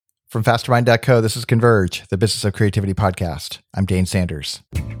From Fastermind.co, this is Converge, the Business of Creativity podcast. I'm Dane Sanders.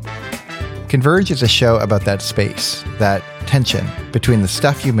 Converge is a show about that space, that tension between the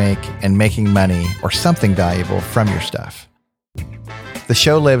stuff you make and making money or something valuable from your stuff. The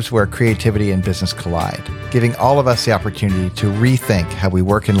show lives where creativity and business collide, giving all of us the opportunity to rethink how we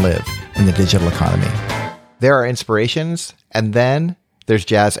work and live in the digital economy. There are inspirations, and then there's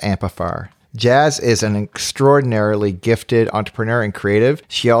Jaz Ampefaar. Jaz is an extraordinarily gifted entrepreneur and creative.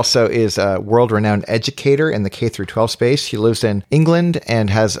 She also is a world-renowned educator in the K-12 space. She lives in England and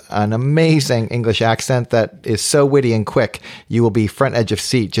has an amazing English accent that is so witty and quick, you will be front edge of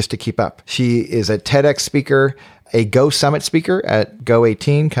seat just to keep up. She is a TEDx speaker, a Go Summit speaker at Go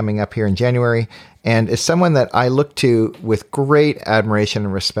 18 coming up here in January, and is someone that I look to with great admiration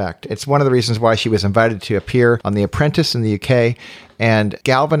and respect. It's one of the reasons why she was invited to appear on The Apprentice in the UK and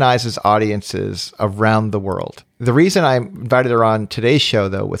galvanizes audiences around the world. The reason I invited her on today's show,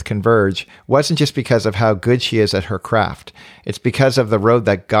 though, with Converge, wasn't just because of how good she is at her craft. It's because of the road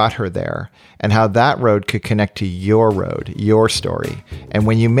that got her there and how that road could connect to your road, your story. And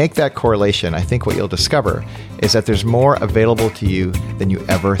when you make that correlation, I think what you'll discover is that there's more available to you than you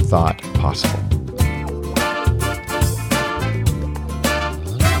ever thought possible.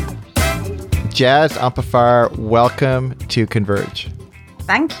 Jaz Ampefaar, welcome to Converge.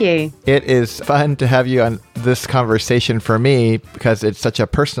 Thank you. It is fun to have you on this conversation for me because it's such a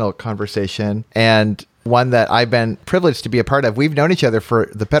personal conversation and one that I've been privileged to be a part of. We've known each other for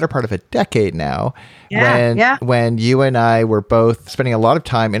the better part of a decade now. When you and I were both spending a lot of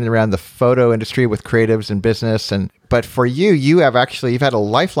time in and around the photo industry with creatives and business. But for you, you've had a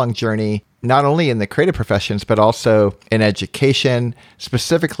lifelong journey, not only in the creative professions, but also in education,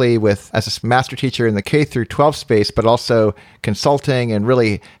 specifically as a master teacher in the K-12 space, but also consulting and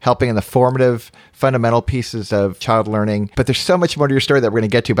really helping in the formative, fundamental pieces of child learning. But there's so much more to your story that we're going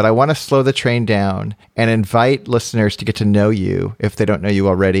to get to, but I want to slow the train down and invite listeners to get to know you if they don't know you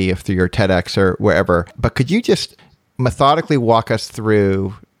already, if through your TEDx or wherever. But could you just methodically walk us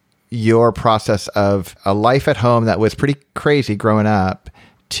through your process of a life at home that was pretty crazy growing up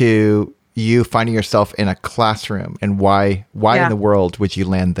to you finding yourself in a classroom, and why in the world would you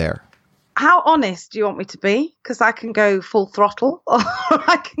land there? How honest do you want me to be? Because I can go full throttle or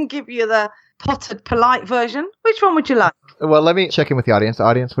I can give you the potted polite version. Which one would you like? Well, let me check in with the audience.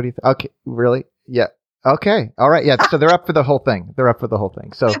 Audience, what do you think? Okay, really? Yeah. Okay. All right. Yeah. So they're up for the whole thing.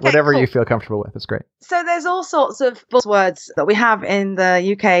 So okay, whatever you feel comfortable with, it's great. So there's all sorts of buzzwords that we have in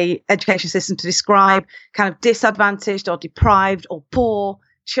the UK education system to describe kind of disadvantaged or deprived or poor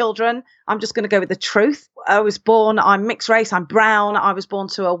children. I'm just going to go with the truth. I'm mixed race, I'm brown. I was born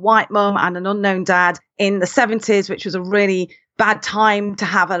to a white mum and an unknown dad in the 70s, which was a really bad time to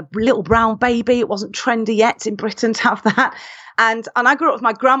have a little brown baby. It wasn't trendy yet in Britain to have that. And I grew up with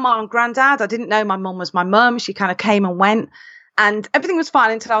my grandma and granddad. I didn't know my mum was my mum. She kind of came and went. And everything was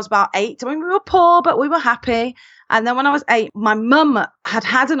fine until I was about 8. I mean, we were poor, but we were happy. And then when I was 8, my mum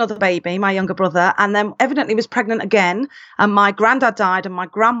had another baby, my younger brother, and then evidently was pregnant again. And my granddad died and my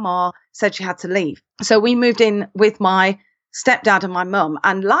grandma said she had to leave. So we moved in with my stepdad and my mum,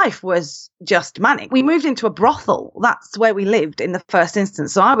 and life was just manic. We moved into a brothel. That's where we lived in the first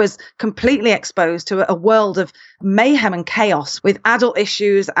instance. So I was completely exposed to a world of mayhem and chaos with adult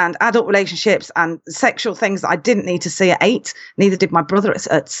issues and adult relationships and sexual things that I didn't need to see at 8. Neither did my brother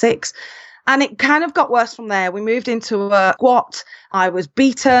at 6. And it kind of got worse from there. We moved into a squat. I was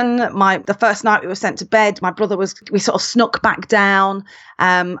beaten. The first night we were sent to bed, we sort of snuck back down,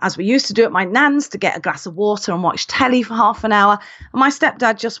 as we used to do at my nan's, to get a glass of water and watch telly for half an hour. And my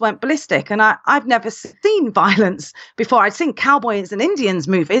stepdad just went ballistic. And I've never seen violence before. I'd seen cowboys and Indians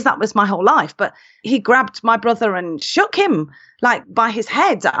movies. That was my whole life. But he grabbed my brother and shook him like by his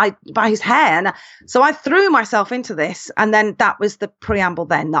head, by his hair. And so I threw myself into this. And then that was the preamble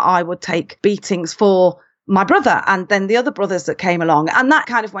then, that I would take beatings for my brother and then the other brothers that came along. And that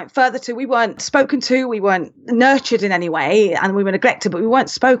kind of went further to, we weren't spoken to, we weren't nurtured in any way, and we were neglected, but we weren't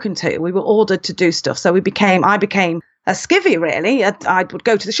spoken to. We were ordered to do stuff. So I became a skivvy, really. I would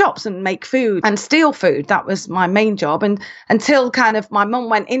go to the shops and make food and steal food. That was my main job. And until kind of my mum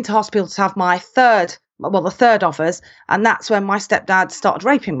went into hospital to have the third of us. And that's when my stepdad started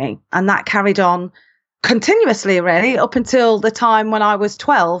raping me. And that carried on continuously, really, up until the time when I was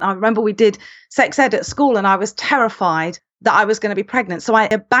 12. I remember we did sex ed at school and I was terrified that I was going to be pregnant. So I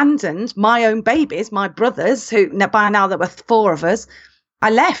abandoned my own babies, my brothers, who by now there were 4 of us. I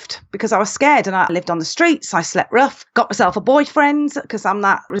left because I was scared, and I lived on the streets. I slept rough, got myself a boyfriend because I'm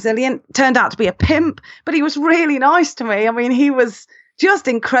that resilient. Turned out to be a pimp, but he was really nice to me. I mean, he was just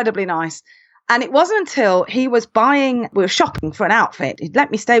incredibly nice. And it wasn't until we were shopping for an outfit. He'd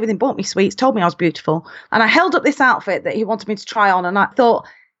let me stay with him, bought me sweets, told me I was beautiful. And I held up this outfit that he wanted me to try on. And I thought,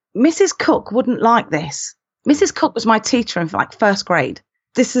 Mrs. Cook wouldn't like this. Mrs. Cook was my teacher in like first grade.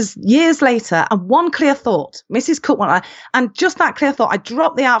 This is years later, and one clear thought, Mrs. Cook won't like, and just that clear thought, I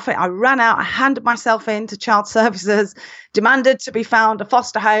dropped the outfit, I ran out, I handed myself in to child services, demanded to be found a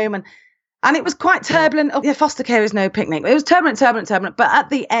foster home, and it was quite turbulent. Oh, yeah, foster care is no picnic. It was turbulent. But at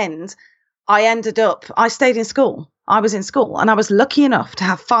the end, I stayed in school. I was in school, and I was lucky enough to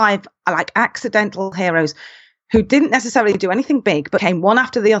have 5 like accidental heroes who didn't necessarily do anything big, but came one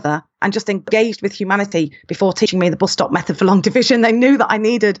after the other and just engaged with humanity before teaching me the bus stop method for long division. They knew that I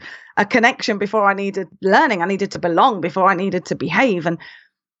needed a connection before I needed learning. I needed to belong before I needed to behave.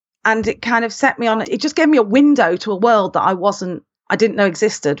 And it kind of set me on, it just gave me a window to a world that I didn't know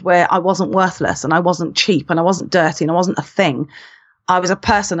existed, where I wasn't worthless and I wasn't cheap and I wasn't dirty and I wasn't a thing. I was a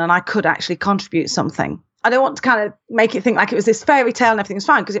person and I could actually contribute something. I don't want to kind of make it think like it was this fairy tale and everything was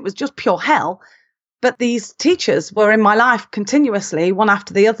fine, because it was just pure hell. But these teachers were in my life continuously, one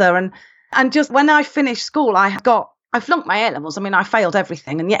after the other. And just when I finished school, I flunked my A-levels. I mean, I failed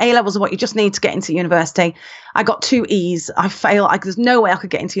everything. And your A-levels are what you just need to get into university. I got 2 E's. I failed. There's no way I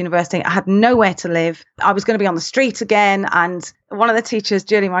could get into university. I had nowhere to live. I was going to be on the street again. And one of the teachers,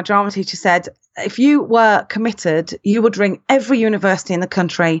 Julie, my drama teacher, said, if you were committed, you would ring every university in the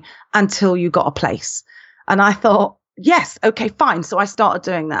country until you got a place. And I thought, yes, okay, fine. So I started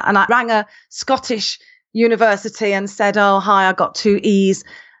doing that. And I rang a Scottish university and said, oh, hi, I got 2 E's.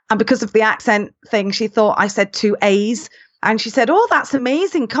 And because of the accent thing, she thought I said 2 A's. And she said, oh, that's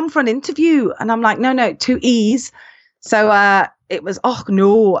amazing. Come for an interview. And I'm like, no, 2 E's. So it was, oh,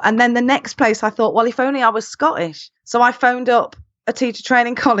 no. And then the next place I thought, well, if only I was Scottish. So I phoned up a teacher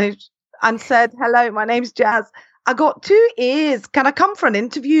training college and said, hello, my name's Jazz. I got 2 A's. Can I come for an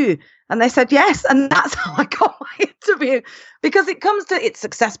interview? And they said yes. And that's how I got my interview, because it's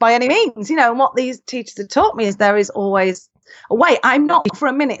success by any means, and what these teachers had taught me is there is always a way. I'm not for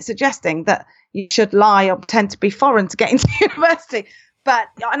a minute suggesting that you should lie or pretend to be foreign to get into university.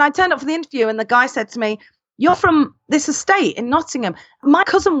 And I turned up for the interview and the guy said to me, you're from this estate in Nottingham. My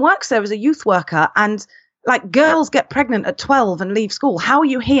cousin works there as a youth worker, and like girls get pregnant at 12 and leave school. How are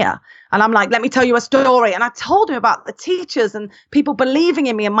you here? And I'm like, let me tell you a story. And I told him about the teachers and people believing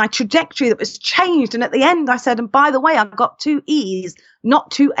in me and my trajectory that was changed. And at the end, I said, and by the way, I got 2 E's,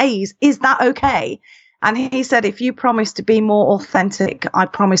 not 2 A's. Is that okay? And he said, if you promise to be more authentic, I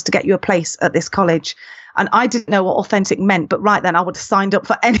promise to get you a place at this college. And I didn't know what authentic meant, but right then I would have signed up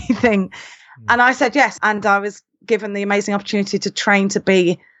for anything. And I said yes. And I was given the amazing opportunity to train to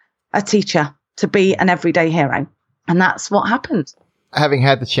be a teacher, to be an everyday hero. And that's what happened. Having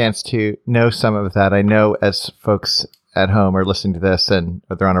had the chance to know some of that, I know as folks at home are listening to this and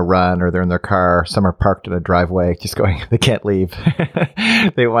they're on a run or they're in their car, some are parked in a driveway just going, they can't leave.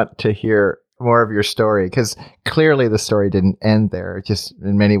 They want to hear more of your story, because clearly the story didn't end there. It just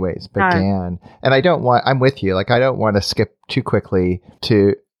in many ways began. And I'm with you. Like, I don't want to skip too quickly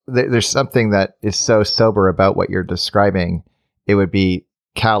to, there's something that is so sober about what you're describing. It would be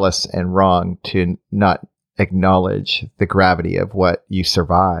callous and wrong to not acknowledge the gravity of what you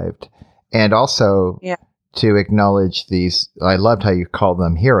survived, and also to acknowledge these, I loved how you called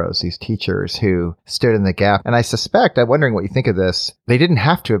them heroes, these teachers who stood in the gap. And I suspect, I'm wondering what you think of this, they didn't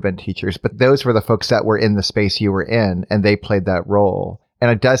have to have been teachers, but those were the folks that were in the space you were in, and they played that role.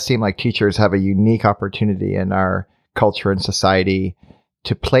 And it does seem like teachers have a unique opportunity in our culture and society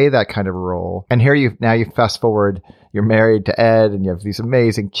to play that kind of role. And here you fast forward, you're married to Ed and you have these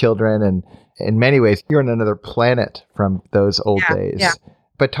amazing children. And in many ways, you're on another planet from those old days. Yeah.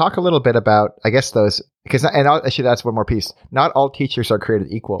 But talk a little bit about, I guess, those, because, and I should ask one more piece. Not all teachers are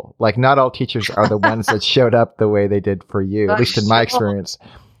created equal. Like, not all teachers are the ones that showed up the way they did for you, at least in my experience.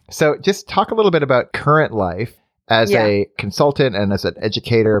 So just talk a little bit about current life as a consultant and as an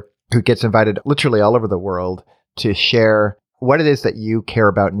educator who gets invited literally all over the world to share what it is that you care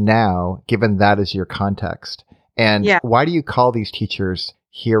about now, given that is your context. And why do you call these teachers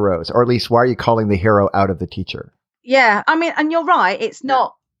heroes? Or at least, why are you calling the hero out of the teacher? Yeah, I mean, and you're right. It's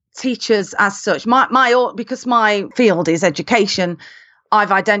not teachers as such. Because my field is education,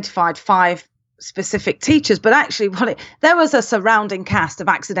 I've identified 5 specific teachers, but actually there was a surrounding cast of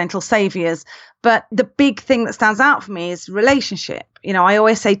accidental saviors. But the big thing that stands out for me is relationship. I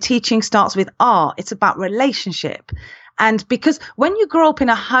always say teaching starts with R. It's about relationship. And because when you grow up in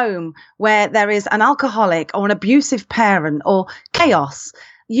a home where there is an alcoholic or an abusive parent or chaos,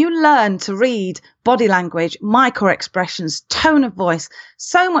 you learn to read body language, micro expressions, tone of voice,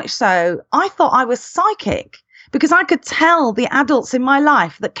 so much so I thought I was psychic. because I could tell the adults in my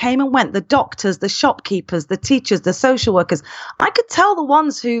life that came and went, the doctors, the shopkeepers, the teachers, the social workers, I could tell the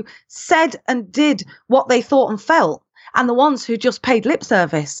ones who said and did what they thought and felt, and the ones who just paid lip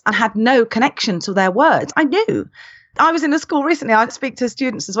service and had no connection to their words. I knew. I was in a school recently, I speak to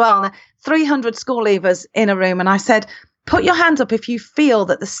students as well, and 300 school leavers in a room, and I said, put your hands up if you feel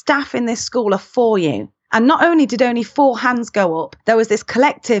that the staff in this school are for you. And not only did only 4 hands go up, there was this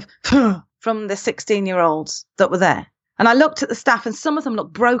collective from the 16-year-olds that were there. And I looked at the staff, and some of them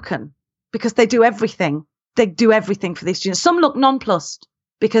looked broken because they do everything. They do everything for these students. Some look nonplussed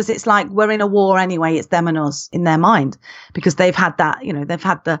because it's like we're in a war anyway. It's them and us in their mind, because they've had that, they've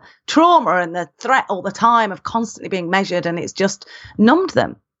had the trauma and the threat all the time of constantly being measured, and it's just numbed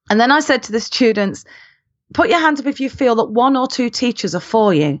them. And then I said to the students, put your hands up if you feel that 1 or 2 teachers are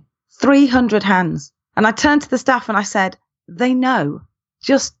for you. 300 hands. And I turned to the staff and I said, they know.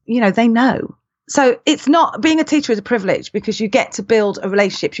 They know. So it's not, being a teacher is a privilege because you get to build a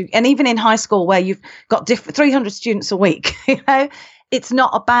relationship. And even in high school where you've got 300 students a week, it's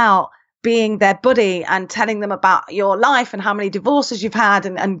not about being their buddy and telling them about your life and how many divorces you've had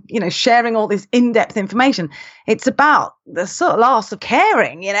and sharing all this in-depth information. It's about the sort of loss of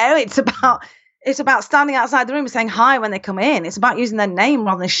caring, It's about standing outside the room and saying hi when they come in. It's about using their name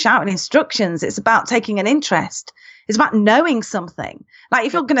rather than shouting instructions. It's about taking an interest. It's about knowing something. Like,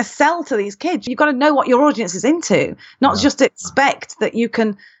 if you're going to sell to these kids, you've got to know what your audience is into, not just expect that you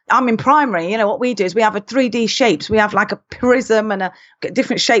can. I'm in primary, what we do is we have a 3D shapes. We have like a prism and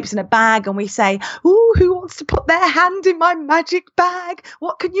different shapes in a bag. And we say, ooh, who wants to put their hand in my magic bag?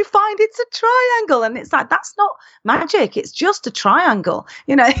 What can you find? It's a triangle. And it's like, that's not magic. It's just a triangle.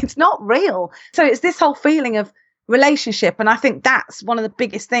 It's not real. So it's this whole feeling of relationship. And I think that's one of the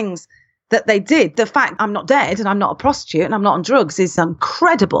biggest things that they did. The fact I'm not dead and I'm not a prostitute and I'm not on drugs is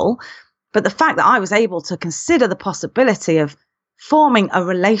incredible. But the fact that I was able to consider the possibility of forming a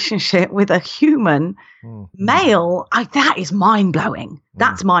relationship with a human male, that is mind-blowing.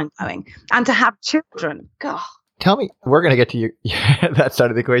 That's mind-blowing. And to have children, God. Tell me, we're going to get to that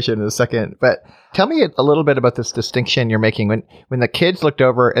side of the equation in a second, but tell me a little bit about this distinction you're making. When the kids looked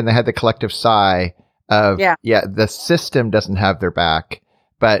over and they had the collective sigh of, the system doesn't have their back,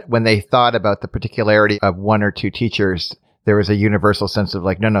 but when they thought about the particularity of 1 or 2 teachers, there was a universal sense of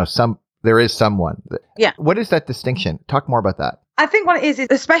like, no, there is someone. Yeah. What is that distinction? Talk more about that. I think what it is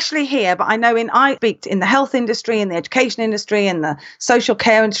especially here, but I know I speak in the health industry, in the education industry, in the social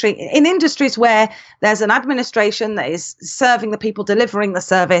care industry, in industries where there's an administration that is serving the people delivering the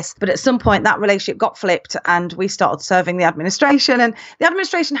service. But at some point that relationship got flipped and we started serving the administration, and the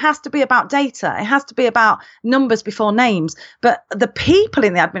administration has to be about data. It has to be about numbers before names. But the people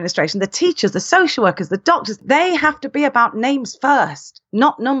in the administration, the teachers, the social workers, the doctors, they have to be about names first,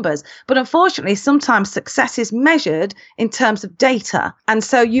 not numbers. But unfortunately, sometimes success is measured in terms of data. And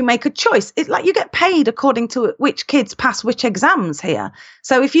so you make a choice. It's like you get paid according to which kids pass which exams here.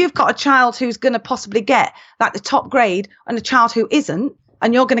 So if you've got a child who's going to possibly get like the top grade and a child who isn't,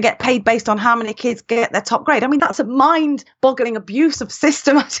 and you're going to get paid based on how many kids get their top grade. I mean, that's a mind-boggling abuse of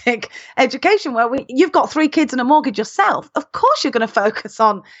systematic education where you've got 3 kids and a mortgage yourself. Of course you're going to focus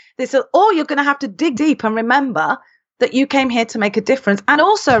on this, or you're going to have to dig deep and remember that you came here to make a difference. And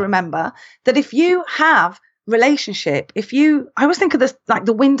also remember that if you have relationship, I always think of this like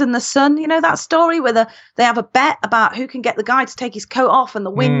the wind and the sun, that story where they have a bet about who can get the guy to take his coat off, and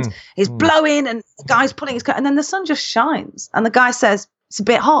the wind is blowing and the guy's pulling his coat, and then the sun just shines and the guy says it's a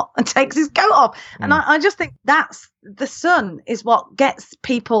bit hot and takes his coat off. And I just think that's the sun is what gets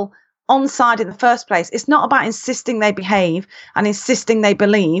people on side in the first place. It's not about insisting they behave and insisting they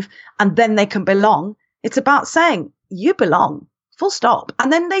believe and then they can belong. It's about saying you belong, full stop.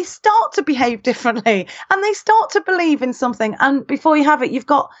 And then they start to behave differently and they start to believe in something. And before you have it, you've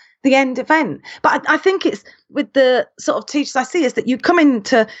got the end event. But I think it's with the sort of teachers I see is that you come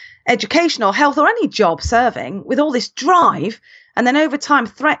into education or health or any job serving with all this drive, and then over time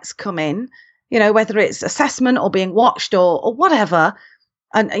threats come in, whether it's assessment or being watched or whatever,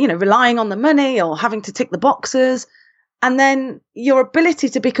 and, relying on the money or having to tick the boxes. And then your ability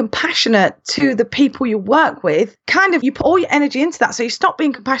to be compassionate to the people you work with, kind of you put all your energy into that. So you stop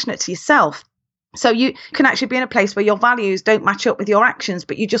being compassionate to yourself. So you can actually be in a place where your values don't match up with your actions,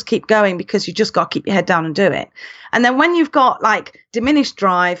 but you just keep going because you just got to keep your head down and do it. And then when you've got like diminished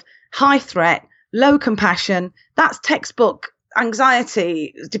drive, high threat, low compassion, that's textbook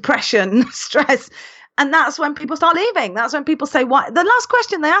anxiety, depression, stress. And that's when people start leaving. That's when people say, why? The last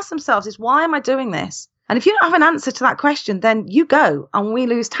question they ask themselves is, why am I doing this? And if you don't have an answer to that question, then you go and we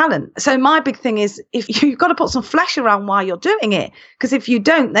lose talent. So my big thing is if you've got to put some flesh around why you're doing it, because if you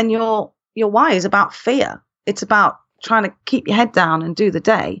don't, then your why is about fear. It's about trying to keep your head down and do the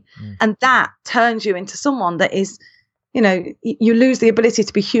day. And that turns you into someone that is, you lose the ability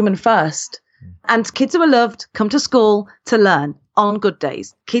to be human first. And kids who are loved come to school to learn on good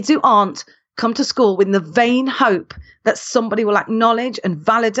days. Kids who aren't come to school with the vain hope that somebody will acknowledge and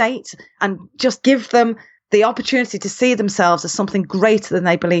validate and just give them the opportunity to see themselves as something greater than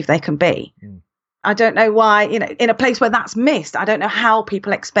they believe they can be. I don't know why, in a place where that's missed, I don't know how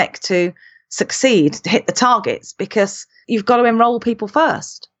people expect to succeed, to hit the targets, because you've got to enroll people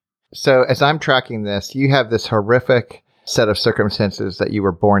first. So as I'm tracking this, you have this horrific set of circumstances that you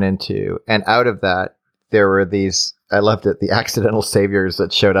were born into. And out of that, there were these, I loved it, the accidental saviors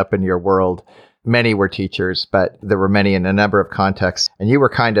that showed up in your world. Many were teachers, but there were many in a number of contexts. And you were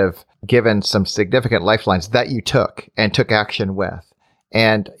kind of given some significant lifelines that you took and took action with.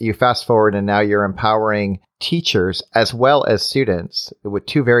 And you fast forward and now you're empowering teachers as well as students with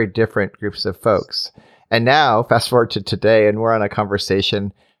two very different groups of folks. And now fast forward to today, and we're on a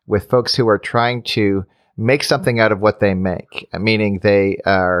conversation with folks who are trying to make something out of what they make, meaning they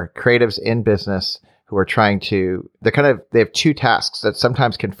are creatives in business who are trying to, they have two tasks that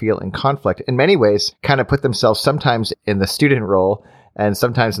sometimes can feel in conflict. In many ways, kind of put themselves sometimes in the student role and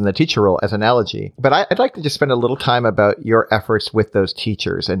sometimes in the teacher role as analogy. But I'd like to just spend a little time about your efforts with those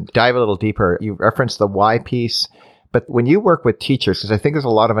teachers and dive a little deeper. You referenced the why piece, but when you work with teachers, because I think there's a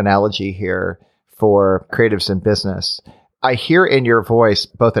lot of analogy here for creatives in business, I hear in your voice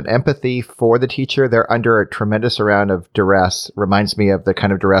both an empathy for the teacher. They're under a tremendous amount of duress. Reminds me of the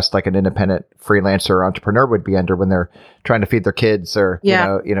kind of duress like an independent freelancer or entrepreneur would be under when they're trying to feed their kids or,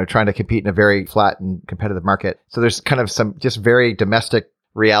 trying to compete in a very flat and competitive market. So there's kind of some just very domestic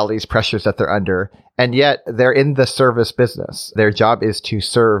realities, pressures that they're under. And yet they're in the service business. Their job is to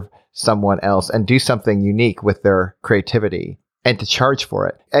serve someone else and do something unique with their creativity, and to charge for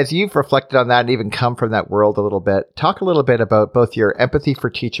it. As you've reflected on that and even come from that world a little bit, talk a little bit about both your empathy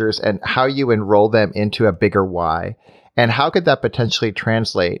for teachers and how you enroll them into a bigger why, and how could that potentially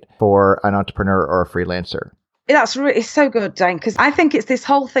translate for an entrepreneur or a freelancer? That's really so good, Dane, because I think it's this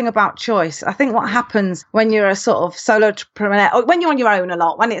whole thing about choice. I think what happens when you're a sort of solo entrepreneur, or when you're on your own a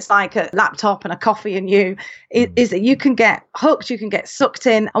lot, when it's like a laptop and a coffee and you, is that you can get hooked, you can get sucked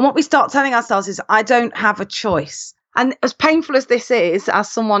in. And what we start telling ourselves is, I don't have a choice. And as painful as this is, as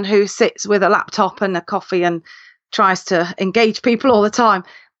someone who sits with a laptop and a coffee and tries to engage people all the time,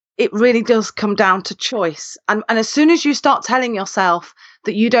 it really does come down to choice. And as soon as you start telling yourself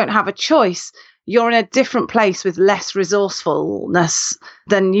that you don't have a choice, you're in a different place with less resourcefulness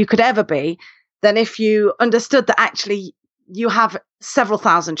than you could ever be, than if you understood that actually you have several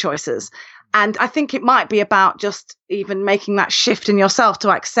thousand choices. And I think it might be about just even making that shift in yourself to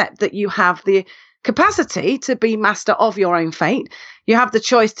accept that you have the capacity to be master of your own fate. You have the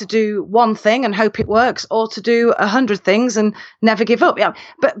choice to do one thing and hope it works, or to do 100 things and never give up. Yeah.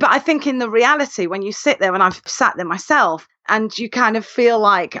 But I think in the reality, when you sit there, and I've sat there myself, and you kind of feel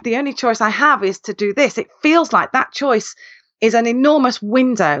like the only choice I have is to do this, it feels like that choice is an enormous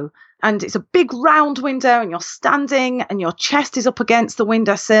window, and it's a big round window, and you're standing and your chest is up against the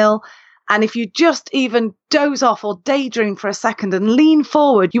windowsill. And if you just even doze off or daydream for a second and lean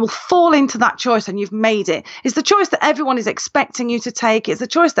forward, you will fall into that choice, and you've made it. It's the choice that everyone is expecting you to take. It's the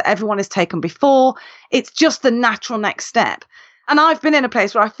choice that everyone has taken before. It's just the natural next step. And I've been in a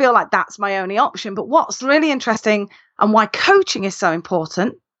place where I feel like that's my only option. But what's really interesting, and why coaching is so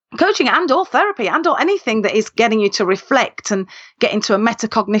important, coaching and or therapy and or anything that is getting you to reflect and get into a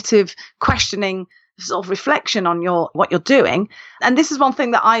metacognitive questioning sort of reflection on what you're doing. And this is one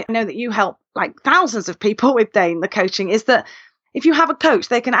thing that I know that you help like thousands of people with, Dane, the coaching, is that if you have a coach,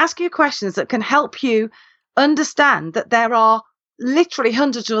 they can ask you questions that can help you understand that there are literally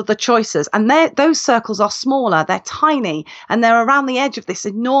hundreds of other choices, and those circles are smaller, they're tiny, and they're around the edge of this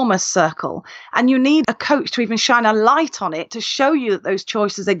enormous circle. And you need a coach to even shine a light on it to show you that those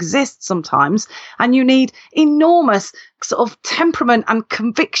choices exist sometimes. And you need enormous sort of temperament and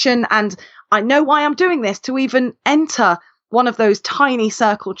conviction and I know why I'm doing this to even enter one of those tiny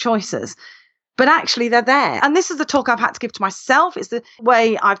circle choices. But actually they're there. And this is the talk I've had to give to myself. It's the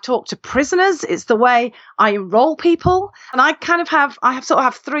way I've talked to prisoners. It's the way I enroll people. And I sort of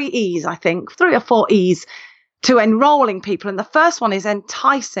have 3 E's, I think, 3 or 4 E's to enrolling people. And the first one is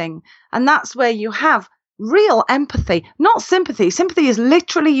enticing. And that's where you have real empathy, not sympathy. Sympathy is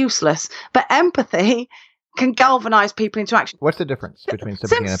literally useless, but empathy can galvanize people into action. What's the difference between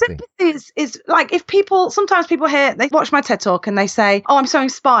sympathy and empathy? Sympathy is like, if sometimes people they watch my TED Talk and they say, oh, I'm so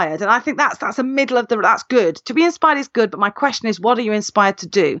inspired. And I think that's a middle of that's good. To be inspired is good. But my question is, what are you inspired to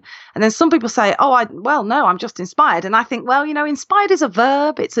do? And then some people say, oh, no, I'm just inspired. And I think, well, inspired is a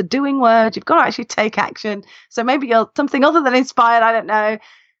verb. It's a doing word. You've got to actually take action. So maybe you're something other than inspired. I don't know.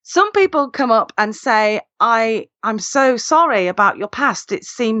 Some people come up and say, I'm so sorry about your past. It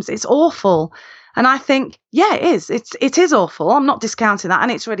seems it's awful. And I think, yeah, it is. It is awful. I'm not discounting that. And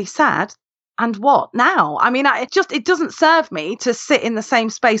it's really sad. And what now? I mean, it doesn't serve me to sit in the same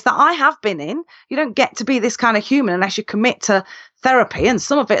space that I have been in. You don't get to be this kind of human unless you commit to therapy. And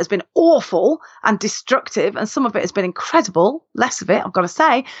some of it has been awful and destructive. And some of it has been incredible. Less of it, I've got to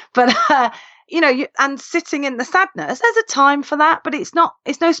say. But, and sitting in the sadness, there's a time for that, but it's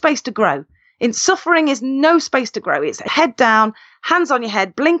no space to grow. In suffering is no space to grow. It's head down, hands on your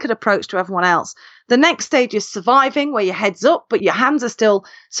head, blinkered approach to everyone else. The next stage is surviving, where your head's up, but your hands are still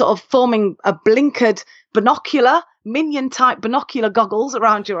sort of forming a blinkered binocular, minion-type binocular goggles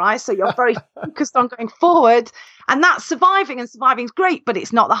around your eyes. So you're very focused on going forward. And that's surviving, and surviving's great, but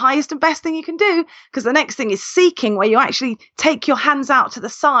it's not the highest and best thing you can do, because the next thing is seeking, where you actually take your hands out to the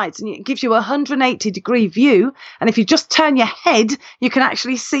sides and it gives you a 180-degree view. And if you just turn your head, you can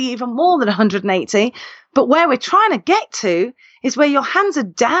actually see even more than 180. But where we're trying to get to is where your hands are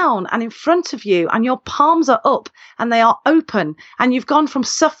down and in front of you and your palms are up and they are open, and you've gone from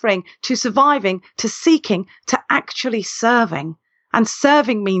suffering to surviving to seeking to actually serving. And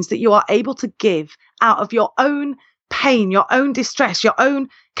serving means that you are able to give out of your own pain, your own distress, your own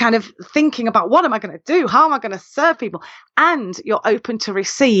kind of thinking about, what am I going to do? How am I going to serve people? And you're open to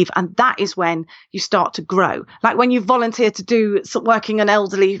receive. And that is when you start to grow. Like when you volunteer to do working in an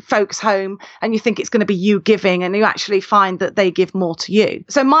elderly folks home and you think it's going to be you giving, and you actually find that they give more to you.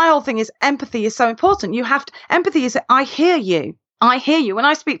 So my whole thing is empathy is so important. Empathy is, I hear you. I hear you. When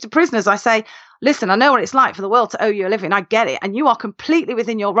I speak to prisoners, I say, listen, I know what it's like for the world to owe you a living. I get it. And you are completely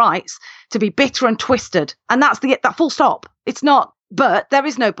within your rights to be bitter and twisted. And that's that full stop. It's not, but there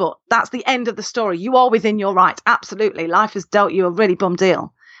is no but. That's the end of the story. You are within your rights. Absolutely. Life has dealt you a really bum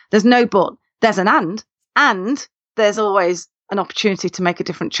deal. There's no but. There's an and there's always an opportunity to make a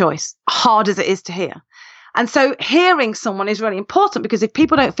different choice, hard as it is to hear. And so hearing someone is really important, because if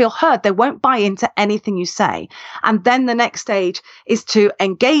people don't feel heard, they won't buy into anything you say. And then the next stage is to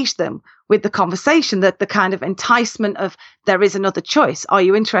engage them with the conversation, that the kind of enticement of, there is another choice. Are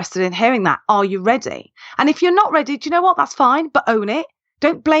you interested in hearing that? Are you ready? And if you're not ready, do you know what? That's fine, but own it.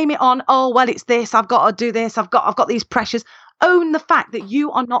 Don't blame it on, oh, well, it's this, I've got to do this, I've got these pressures. Own the fact that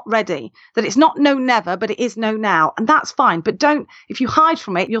you are not ready, that it's not no never, but it is no now. And that's fine. But if you hide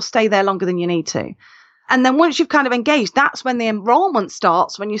from it, you'll stay there longer than you need to. And then once you've kind of engaged, that's when the enrollment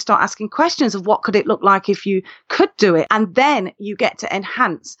starts, when you start asking questions of what could it look like if you could do it. And then you get to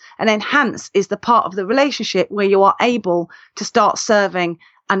enhance. And enhance is the part of the relationship where you are able to start serving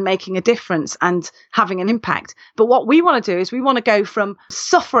and making a difference and having an impact. But what we want to do is we want to go from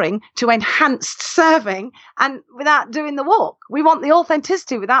suffering to enhanced serving, and without doing the walk. We want the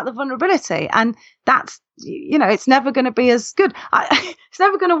authenticity without the vulnerability. And that's, it's never going to be as good. It's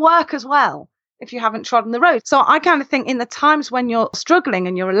never going to work as well if you haven't trodden the road. So I kind of think in the times when you're struggling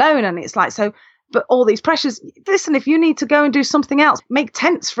and you're alone and it's like, so, but all these pressures, listen, if you need to go and do something else, make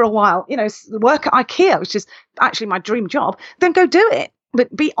tents for a while, work at IKEA, which is actually my dream job, then go do it.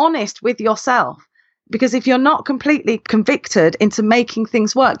 But be honest with yourself, because if you're not completely convicted into making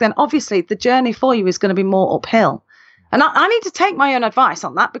things work, then obviously the journey for you is going to be more uphill. And I need to take my own advice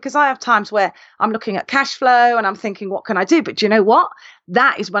on that, because I have times where I'm looking at cash flow and I'm thinking, what can I do? But do you know what?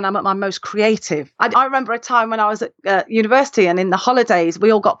 That is when I'm at my most creative. I remember a time when I was at university, and in the holidays,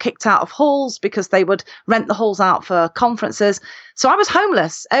 we all got kicked out of halls because they would rent the halls out for conferences. So I was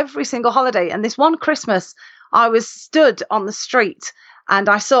homeless every single holiday. And this one Christmas, I was stood on the street and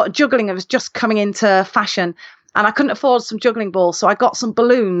I saw juggling. It was just coming into fashion and I couldn't afford some juggling balls. So I got some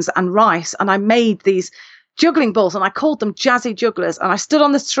balloons and rice and I made these juggling balls and I called them Jazzy Jugglers. And I stood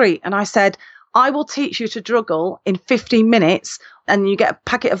on the street and I said, I will teach you to juggle in 15 minutes and you get a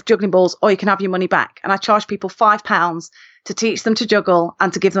packet of juggling balls, or you can have your money back. And I charge people £5 to teach them to juggle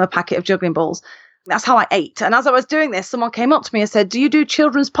and to give them a packet of juggling balls. That's how I ate. And as I was doing this, someone came up to me and said, do you do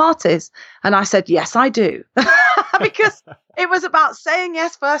children's parties? And I said, yes, I do. Because it was about saying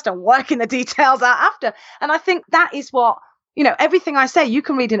yes first and working the details out after. And I think that is what, everything I say, you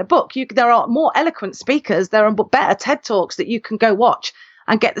can read in a book. There are more eloquent speakers. There are better TED Talks that you can go watch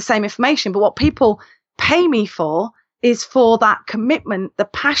and get the same information. But what people pay me for is for that commitment, the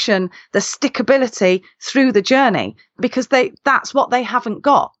passion, the stickability through the journey, because that's what they haven't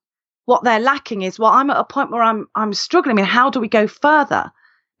got. what they're lacking is, well, I'm at a point where I'm struggling. I mean, how do we go further?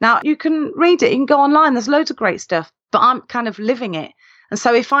 Now, you can read it, you can go online, there's loads of great stuff, but I'm kind of living it. And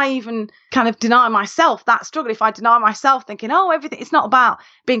so if I even kind of deny myself that struggle, if I deny myself thinking, oh, everything, it's not about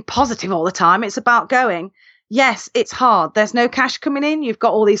being positive all the time, it's about going, yes, it's hard. There's no cash coming in. You've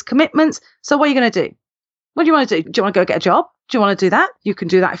got all these commitments. So what are you going to do? What do you want to do? Do you want to go get a job? Do you want to do that? You can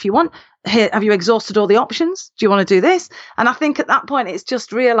do that if you want. Here, have you exhausted all the options? Do you want to do this? And I think at that point, it's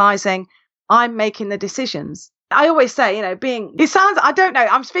just realizing I'm making the decisions. I always say, it sounds, I don't know,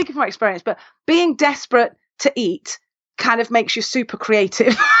 I'm speaking from experience, but being desperate to eat kind of makes you super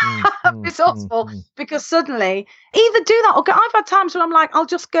creative, resourceful, because suddenly either do that or go. I've had times when I'm like, I'll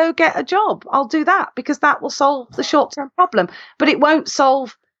just go get a job. I'll do that because that will solve the short-term problem, but it won't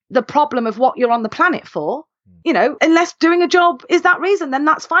solve the problem of what you're on the planet for. Unless doing a job is that reason, then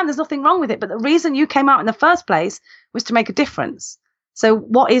that's fine. There's nothing wrong with it. But the reason you came out in the first place was to make a difference. So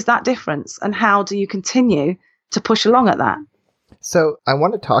what is that difference and how do you continue to push along at that? So I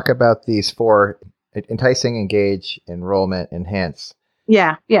want to talk about these 4: enticing, engage, enrollment, enhance.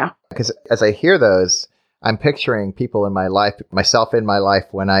 Yeah. Because as I hear those, I'm picturing people in my life, myself in my life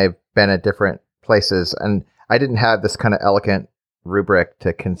when I've been at different places. And I didn't have this kind of elegant rubric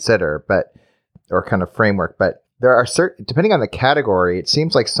to consider, or kind of framework. But there are certain, depending on the category, it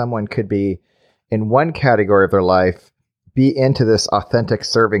seems like someone could be in one category of their life, be into this authentic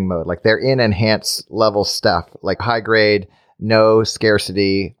serving mode. Like they're in enhanced level stuff, like high grade, no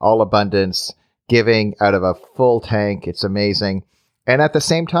scarcity, all abundance, giving out of a full tank. It's amazing. And at the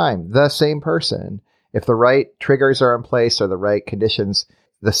same time, the same person, if the right triggers are in place or the right conditions,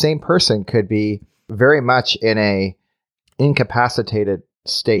 the same person could be very much in a incapacitated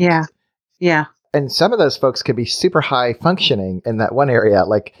state. Yeah. And some of those folks could be super high functioning in that one area,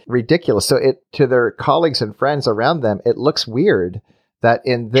 like ridiculous. So to their colleagues and friends around them, it looks weird that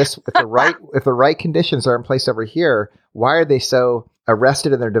in this, if the right conditions are in place over here, why are they so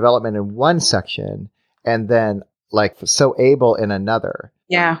arrested in their development in one section and then like so able in another?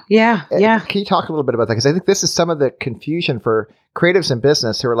 Yeah. Can you talk a little bit about that? Because I think this is some of the confusion for creatives in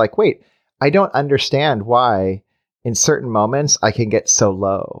business who are like, wait, I don't understand why in certain moments I can get so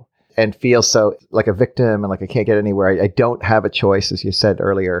low and feel so like a victim and like I can't get anywhere. I don't have a choice, as you said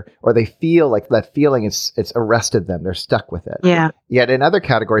earlier, or they feel like that feeling it's arrested them. They're stuck with it. Yeah. Yet in other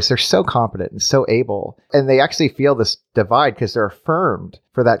categories, they're so competent and so able, and they actually feel this divide because they're affirmed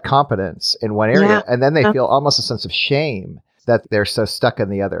for that competence in one area. Yeah. And then they feel almost a sense of shame that they're so stuck in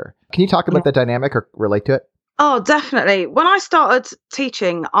the other. Can you talk about the dynamic or relate to it? Oh, definitely. When I started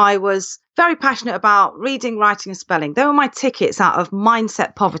teaching, I was very passionate about reading, writing, and spelling. They were my tickets out of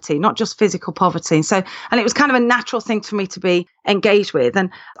mindset poverty, not just physical poverty. And it was kind of a natural thing for me to be engaged with.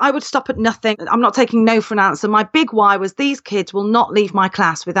 And I would stop at nothing. I'm not taking no for an answer. My big why was these kids will not leave my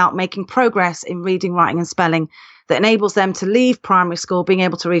class without making progress in reading, writing, and spelling that enables them to leave primary school being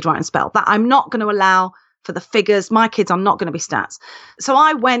able to read, write, and spell. That I'm not going to allow for the figures. My kids are not going to be stats. So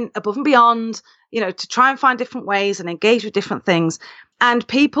I went above and beyond, to try and find different ways and engage with different things. And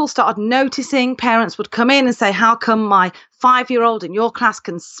people started noticing, parents would come in and say, how come my 5-year-old in your class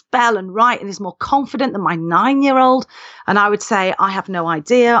can spell and write and is more confident than my 9-year-old? And I would say, I have no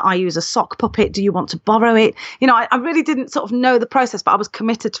idea. I use a sock puppet. Do you want to borrow it? I really didn't sort of know the process, but I was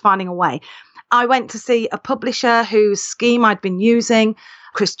committed to finding a way. I went to see a publisher whose scheme I'd been using,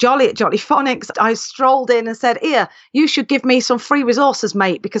 Chris Jolly at Jolly Phonics. I strolled in and said, here, you should give me some free resources,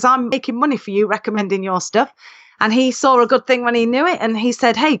 mate, because I'm making money for you recommending your stuff. And he saw a good thing when he knew it. And he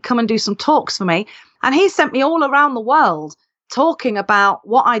said, hey, come and do some talks for me. And he sent me all around the world talking about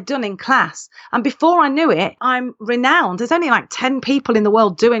what I'd done in class. And before I knew it, I'm renowned. There's only like 10 people in the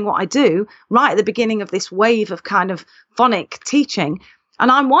world doing what I do right at the beginning of this wave of kind of phonic teaching. And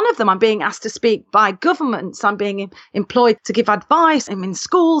I'm one of them. I'm being asked to speak by governments. I'm being employed to give advice. I'm in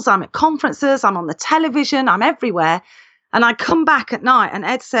schools. I'm at conferences. I'm on the television. I'm everywhere. And I come back at night and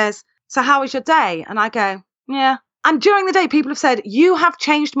Ed says, so how was your day? And I go, yeah. And during the day, people have said, you have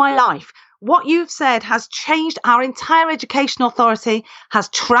changed my life. What you've said has changed. Our entire education authority has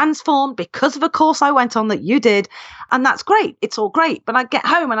transformed because of a course I went on that you did. And that's great. It's all great. But I get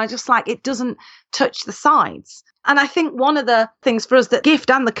home and I just like, it doesn't touch the sides. And I think one of the things for us, the gift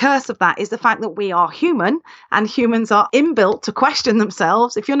and the curse of that, is the fact that we are human and humans are inbuilt to question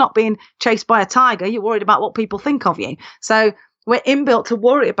themselves. If you're not being chased by a tiger, you're worried about what people think of you. So we're inbuilt to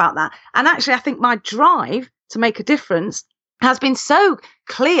worry about that. And actually, I think my drive to make a difference has been so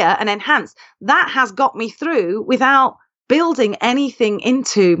clear and enhanced. That has got me through without building anything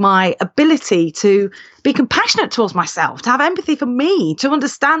into my ability to be compassionate towards myself, to have empathy for me, to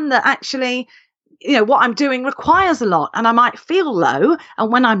understand that actually what I'm doing requires a lot, and I might feel low.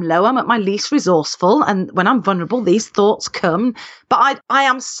 And when I'm low, I'm at my least resourceful. And when I'm vulnerable, these thoughts come. But I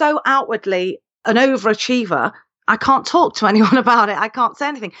am so outwardly an overachiever. I can't talk to anyone about it. I can't say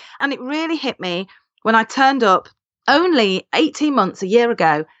anything. And it really hit me when I turned up only 18 months, a year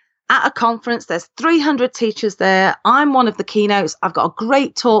ago, at a conference. There's 300 teachers there. I'm one of the keynotes. I've got a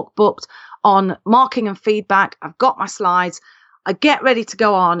great talk booked on marking and feedback. I've got my slides. I get ready to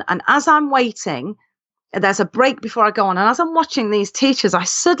go on. And as I'm waiting, there's a break before I go on. And as I'm watching these teachers, I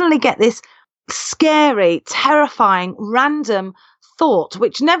suddenly get this scary, terrifying, random thought,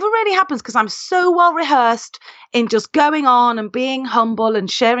 which never really happens because I'm so well rehearsed in just going on and being humble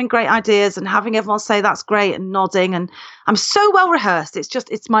and sharing great ideas and having everyone say that's great and nodding. And I'm so well rehearsed.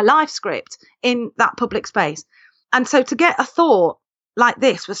 It's my life script in that public space. And so to get a thought like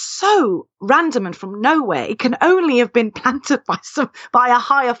this was so random and from nowhere. It can only have been planted by a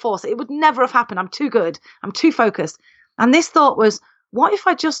higher force. It would never have happened. I'm too good. I'm too focused. And this thought was, what if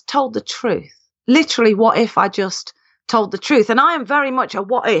I just told the truth? Literally, what if I just told the truth? And I am very much a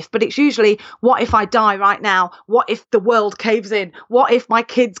what if, but it's usually what if I die right now? What if the world caves in? What if my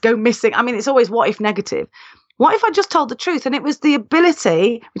kids go missing? I mean, it's always what if negative. What if I just told the truth? And it was the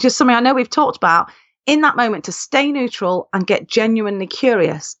ability, which is something I know we've talked about, in that moment to stay neutral and get genuinely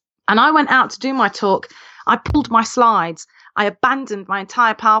curious. And I went out to do my talk. I pulled my slides. I abandoned my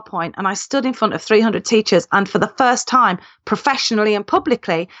entire PowerPoint and I stood in front of 300 teachers. And for the first time, professionally and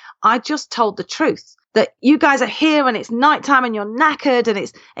publicly, I just told the truth. That you guys are here and it's nighttime and you're knackered and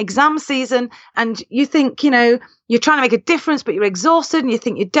it's exam season and you think, you're trying to make a difference, but you're exhausted and you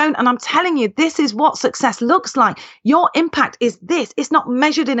think you don't. And I'm telling you, this is what success looks like. Your impact is this. It's not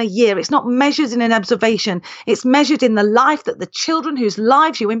measured in a year. It's not measured in an observation. It's measured in the life that the children whose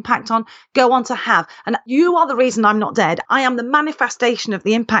lives you impact on go on to have. And you are the reason I'm not dead. I am the manifestation of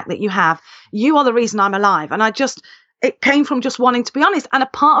the impact that you have. You are the reason I'm alive. And it came from just wanting to be honest. And a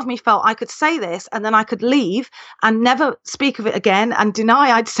part of me felt I could say this and then I could leave and never speak of it again and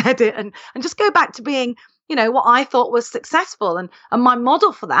deny I'd said it and just go back to being, what I thought was successful. And my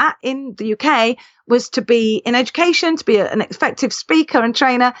model for that in the UK was to be in education, to be an effective speaker and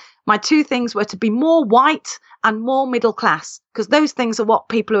trainer. My two things were to be more white and more middle class, because those things are what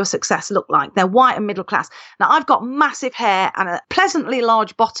people who are success look like. They're white and middle class. Now, I've got massive hair and a pleasantly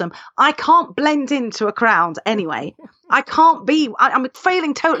large bottom. I can't blend into a crowd anyway. I'm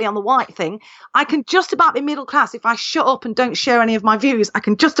failing totally on the white thing. I can just about be middle class. If I shut up and don't share any of my views, I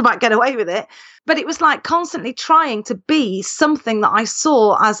can just about get away with it. But it was like constantly trying to be something that I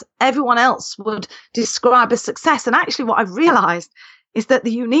saw as everyone else would describe as success. And actually what I've realized is that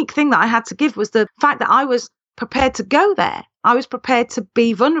the unique thing that I had to give was the fact that I was prepared to go there. I was prepared to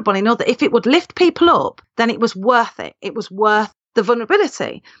be vulnerable and know that if it would lift people up, then it was worth it. It was worth the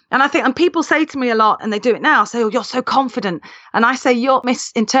vulnerability. And I think, and people say to me a lot, and they do it now, say, oh, you're so confident. And I say, you're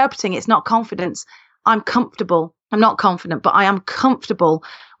misinterpreting. It's not confidence. I'm comfortable. I'm not confident, but I am comfortable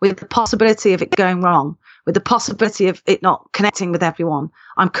with the possibility of it going wrong, with the possibility of it not connecting with everyone.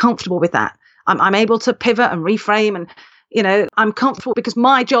 I'm comfortable with that. I'm able to pivot and reframe and, I'm comfortable because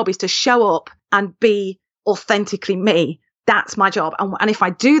my job is to show up and be authentically me. That's my job. And if I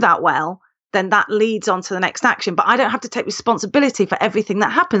do that well, then that leads on to the next action. But I don't have to take responsibility for everything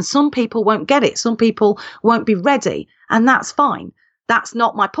that happens. Some people won't get it. Some people won't be ready. And that's fine. That's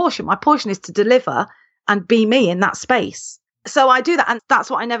not my portion. My portion is to deliver and be me in that space. So I do that. And that's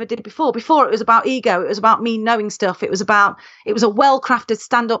what I never did before. Before it was about ego. It was about me knowing stuff. It was a well-crafted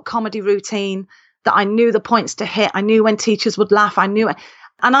stand-up comedy routine that I knew the points to hit. I knew when teachers would laugh. I knew it.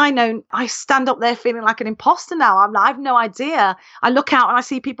 And I know I stand up there feeling like an imposter now. I have no idea. I look out and I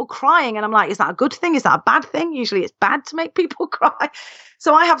see people crying and I'm like, is that a good thing? Is that a bad thing? Usually it's bad to make people cry.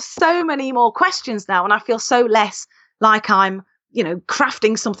 So I have so many more questions now and I feel so less like I'm,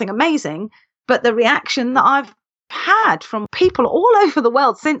 crafting something amazing. But the reaction that I've had from people all over the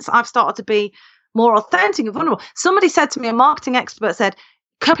world since I've started to be more authentic and vulnerable. Somebody said to me, a marketing expert said,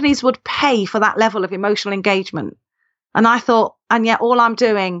 companies would pay for that level of emotional engagement. And I thought, and yet all I'm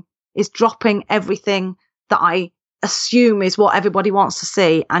doing is dropping everything that I assume is what everybody wants to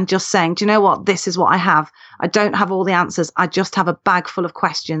see and just saying, do you know what? This is what I have. I don't have all the answers. I just have a bag full of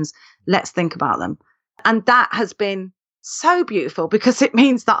questions. Let's think about them. And that has been so beautiful because it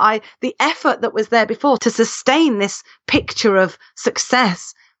means that the effort that was there before to sustain this picture of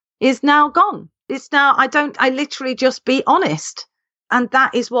success is now gone. It's now, I literally just be honest. And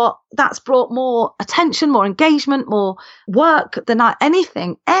that's brought more attention, more engagement, more work than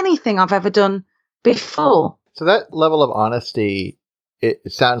anything I've ever done before. So that level of honesty, it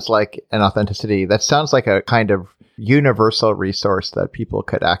sounds like an authenticity. That sounds like a kind of universal resource that people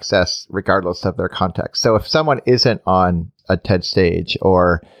could access regardless of their context. So if someone isn't on a TED stage,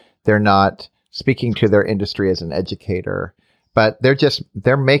 or they're not speaking to their industry as an educator, but they're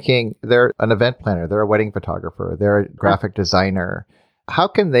an event planner, they're a wedding photographer, they're a graphic designer, how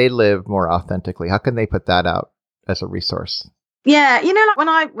can they live more authentically? How can they put that out as a resource? Yeah, like when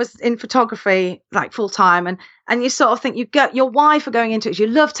I was in photography, like full time, and you sort of think you get your why for going into it. You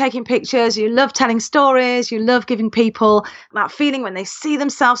love taking pictures, you love telling stories, you love giving people that feeling when they see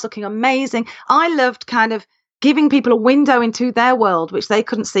themselves looking amazing. I loved kind of giving people a window into their world, which they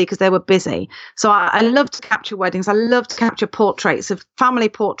couldn't see because they were busy. So I love to capture weddings. I love to capture family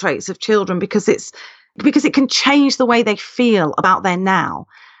portraits of children, because it can change the way they feel about their now.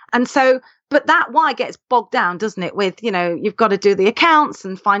 And so, but that why gets bogged down, doesn't it? With, you've got to do the accounts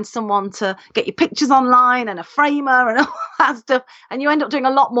and find someone to get your pictures online and a framer and all that stuff. And you end up doing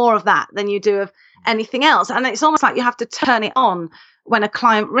a lot more of that than you do of anything else. And it's almost like you have to turn it on when a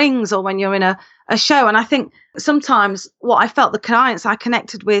client rings or when you're in a show. And I think sometimes what I felt the clients I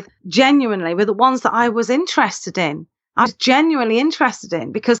connected with genuinely were the ones that I was interested in. I was genuinely interested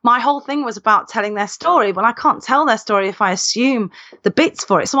in, because my whole thing was about telling their story. Well, I can't tell their story if I assume the bits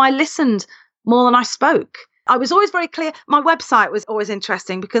for it. So I listened more than I spoke. I was always very clear. My website was always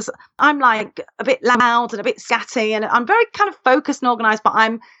interesting because I'm like a bit loud and a bit scatty, and I'm very kind of focused and organized, but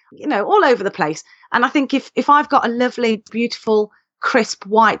I'm, all over the place. And I think if I've got a lovely, beautiful, crisp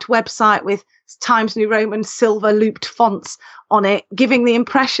white website with Times New Roman silver looped fonts on it, giving the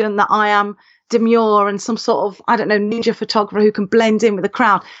impression that I am demure and some sort of, I don't know, ninja photographer who can blend in with the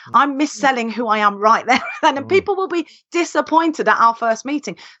crowd, I'm mis-selling who I am right there and then, and people will be disappointed at our first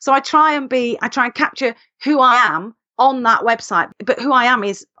meeting. So I try and capture who I am on that website. But who I am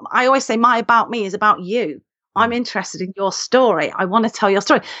is, I always say, my about me is about you. I'm interested in your story. I want to tell your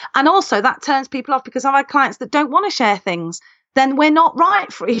story. And also that turns people off, because I've had clients that don't want to share things. Then we're not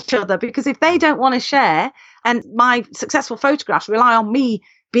right for each other, because if they don't want to share, and my successful photographs rely on me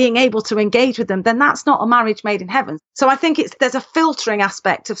being able to engage with them, then that's not a marriage made in heaven. So I think there's a filtering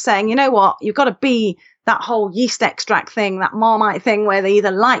aspect of saying, you know what, you've got to be that whole yeast extract thing, that Marmite thing, where they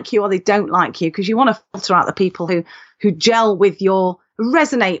either like you or they don't like you, because you want to filter out the people who gel with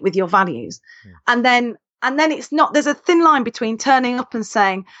resonate with your values. And then it's not, there's a thin line between turning up and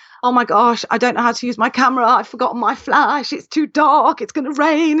saying, oh my gosh, I don't know how to use my camera, I've forgotten my flash, it's too dark, it's going to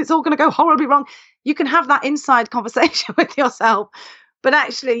rain, it's all going to go horribly wrong. You can have that inside conversation with yourself. But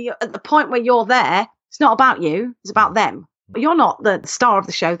actually, at the point where you're there, it's not about you, it's about them. You're not the star of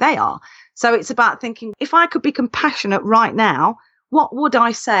the show, they are. So it's about thinking, if I could be compassionate right now, what would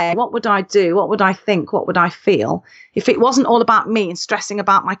I say? What would I do? What would I think? What would I feel? If it wasn't all about me and stressing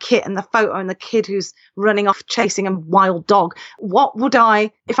about my kit and the photo and the kid who's running off chasing a wild dog, what would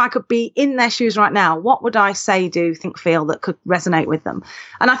I, if I could be in their shoes right now, what would I say, do, think, feel that could resonate with them?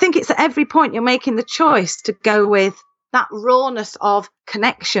 And I think it's at every point you're making the choice to go with that rawness of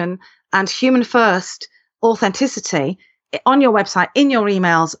connection and human first authenticity on your website, in your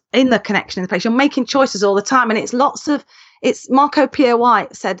emails, in the connection in the place. You're making choices all the time. And it's Marco Pierre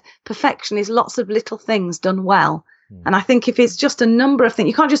White said, perfection is lots of little things done well. And I think if it's just a number of things,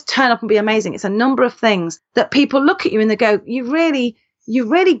 you can't just turn up and be amazing. It's a number of things that people look at you and they go, you really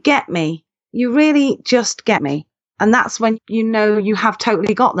get me. You really just get me. And that's when you know you have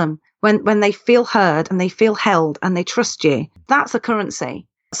totally got them. When they feel heard and they feel held and they trust you, that's a currency.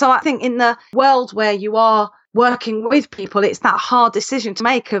 So I think in the world where you are working with people, it's that hard decision to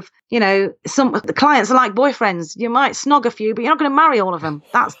make of, some of the clients are like boyfriends. You might snog a few, but you're not going to marry all of them.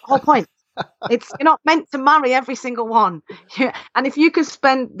 That's the whole point. You're not meant to marry every single one. And if you can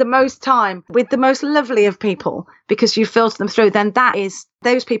spend the most time with the most lovely of people because you filter them through, then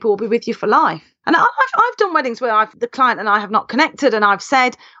those people will be with you for life. And I've done weddings where the client and I have not connected, and I've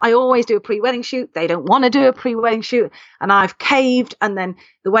said, I always do a pre-wedding shoot. They don't want to do a pre-wedding shoot, and I've caved. And then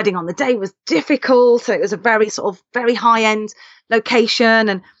the wedding on the day was difficult. So it was a very sort of very high-end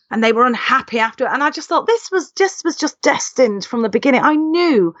location, and they were unhappy after it. And I just thought this was just destined from the beginning. I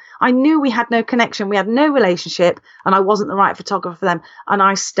knew we had no connection. We had no relationship, and I wasn't the right photographer for them. And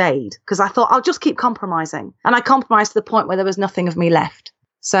I stayed because I thought I'll just keep compromising. And I compromised to the point where there was nothing of me left.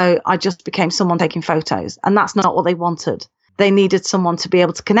 So I just became someone taking photos, and that's not what they wanted. They needed someone to be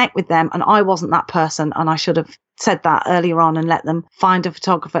able to connect with them, and I wasn't that person. And I should have said that earlier on and let them find a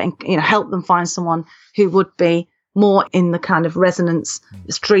photographer and help them find someone who would be more in the kind of resonance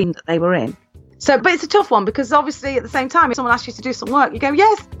stream that they were in. So, but it's a tough one because obviously at the same time, if someone asks you to do some work, you go,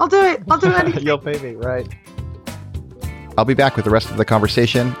 yes, I'll do it. I'll do anything. You'll pay me, right? I'll be back with the rest of the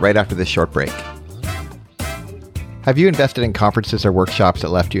conversation right after this short break. Have you invested in conferences or workshops that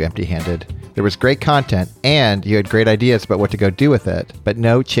left you empty-handed? There was great content and you had great ideas about what to go do with it, but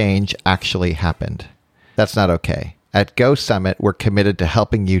no change actually happened. That's not okay. At Go Summit, we're committed to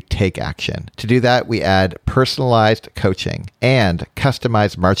helping you take action. To do that, we add personalized coaching and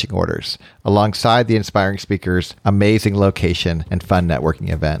customized marching orders alongside the inspiring speakers, amazing location, and fun networking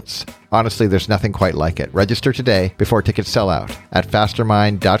events. Honestly, there's nothing quite like it. Register today before tickets sell out at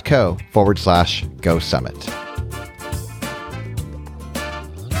fastermind.co/Go Summit.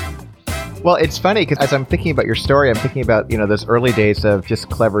 Well, it's funny because as I'm thinking about your story, I'm thinking about, those early days of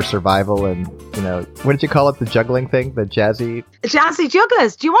just clever survival and, what did you call it? The juggling thing? The jazzy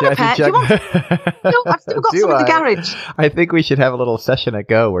jugglers. Do you want a pet? No, I've still got some in the garage. I think we should have a little session at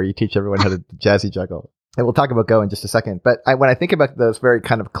Go where you teach everyone how to jazzy juggle. And we'll talk about Go in just a second. But when I think about those very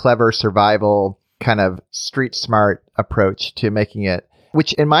kind of clever survival, kind of street smart approach to making it,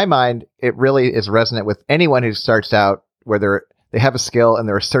 which in my mind, it really is resonant with anyone who starts out where they have a skill and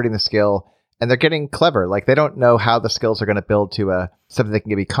they're asserting the skill and they're getting clever. Like they don't know how the skills are going to build to something they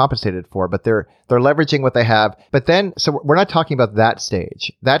can be compensated for, but they're leveraging what they have. But then, so we're not talking about that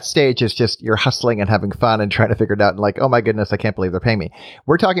stage. That stage is just you're hustling and having fun and trying to figure it out and like, oh my goodness, I can't believe they're paying me.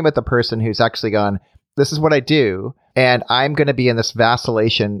 We're talking about the person who's actually gone, this is what I do. And I'm going to be in this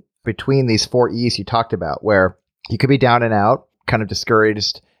vacillation between these 4 E's you talked about, where you could be down and out, kind of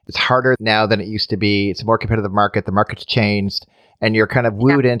discouraged. It's harder now than it used to be. It's a more competitive market. The market's changed. And you're kind of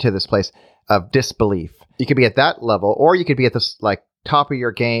wooed into this place of disbelief. You could be at that level, or you could be at this like top of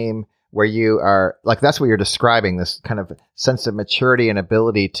your game where you are like, that's what you're describing, this kind of sense of maturity and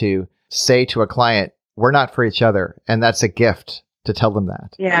ability to say to a client, we're not for each other. And that's a gift to tell them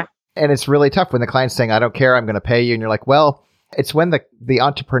that. Yeah. And it's really tough when the client's saying, I don't care, I'm going to pay you. And you're like, well, it's when the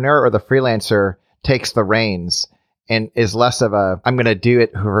entrepreneur or the freelancer takes the reins and is less of I'm going to do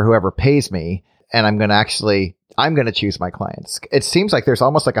it for whoever pays me. And I'm going to choose my clients. It seems like there's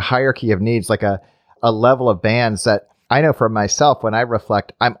almost like a hierarchy of needs, like a level of bands that I know for myself, when I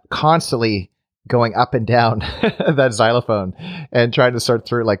reflect, I'm constantly going up and down that xylophone and trying to sort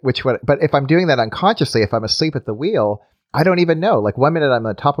through like which one. But if I'm doing that unconsciously, if I'm asleep at the wheel, I don't even know. Like 1 minute I'm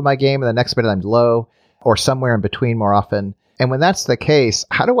at the top of my game and the next minute I'm low or somewhere in between more often. And when that's the case,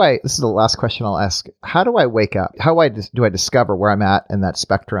 this is the last question I'll ask. How do I wake up? How do I discover where I'm at in that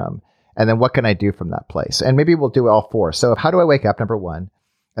spectrum? And then what can I do from that place? And maybe we'll do all 4. So how do I wake up, number 1?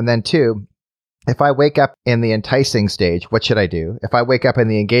 And then 2, if I wake up in the enticing stage, what should I do? If I wake up in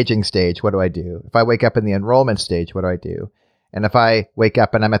the engaging stage, what do I do? If I wake up in the enrollment stage, what do I do? And if I wake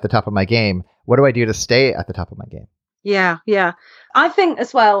up and I'm at the top of my game, what do I do to stay at the top of my game? Yeah. I think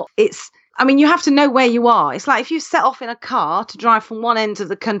as well, you have to know where you are. It's like if you set off in a car to drive from one end of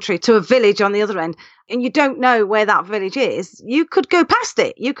the country to a village on the other end, and you don't know where that village is, you could go past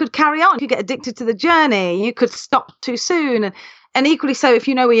it. You could carry on. You could get addicted to the journey. You could stop too soon. And equally so, if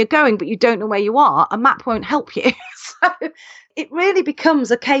you know where you're going, but you don't know where you are, a map won't help you. So it really becomes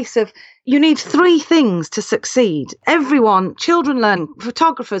a case of you need 3 things to succeed. Everyone, children learning,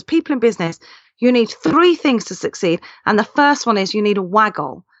 photographers, people in business, you need 3 things to succeed. And the first one is you need a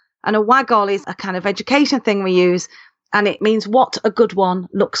waggle. And a waggle is a kind of education thing we use. And it means what a good one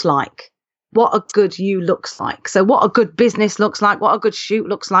looks like, what a good you looks like. So what a good business looks like, what a good shoot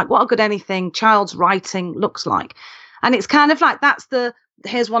looks like, what a good anything, child's writing looks like. And it's kind of like,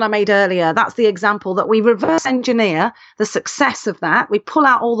 here's one I made earlier. That's the example that we reverse engineer the success of that. We pull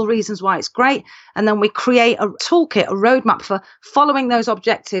out all the reasons why it's great. And then we create a toolkit, a roadmap for following those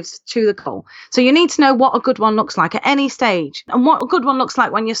objectives to the goal. So you need to know what a good one looks like at any stage. And what a good one looks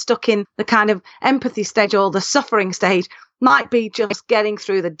like when you're stuck in the kind of empathy stage or the suffering stage might be just getting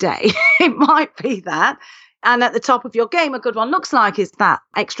through the day. It might be that. And at the top of your game, a good one looks like is that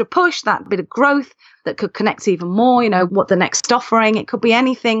extra push, that bit of growth that could connect even more, what the next offering. It could be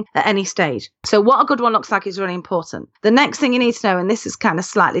anything at any stage. So what a good one looks like is really important. The next thing you need to know, and this is kind of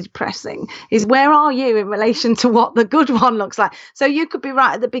slightly depressing, is where are you in relation to what the good one looks like? So you could be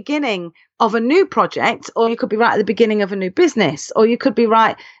right at the beginning of a new project, or you could be right at the beginning of a new business, or you could be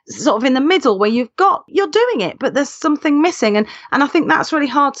right sort of in the middle where you're doing it, but there's something missing. And I think that's really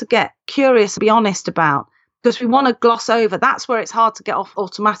hard to get curious, be honest about, because we want to gloss over. That's where it's hard to get off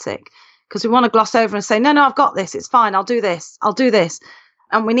automatic, because we want to gloss over and say, no, I've got this. It's fine. I'll do this.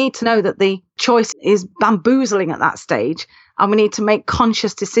 And we need to know that the choice is bamboozling at that stage. And we need to make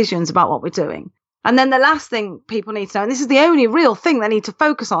conscious decisions about what we're doing. And then the last thing people need to know, and this is the only real thing they need to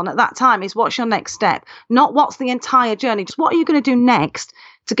focus on at that time, is what's your next step? Not what's the entire journey. Just what are you going to do next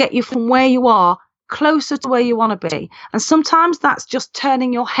to get you from where you are closer to where you want to be? And sometimes that's just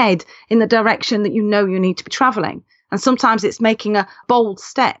turning your head in the direction that you know you need to be traveling. And sometimes it's making a bold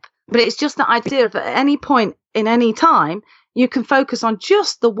step. But it's just the idea of at any point in any time, you can focus on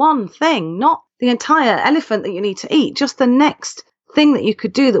just the one thing, not the entire elephant that you need to eat, just the next thing that you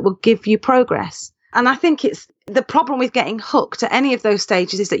could do that will give you progress. And I think it's the problem with getting hooked at any of those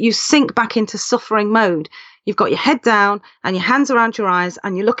stages is that you sink back into suffering mode. You've got your head down and your hands around your eyes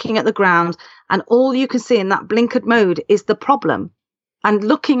and you're looking at the ground, and all you can see in that blinkered mode is the problem. And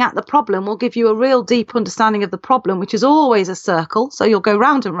looking at the problem will give you a real deep understanding of the problem, which is always a circle. So you'll go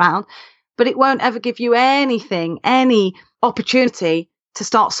round and round, but it won't ever give you any opportunity to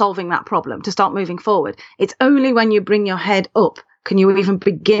start solving that problem, to start moving forward. It's only when you bring your head up can you even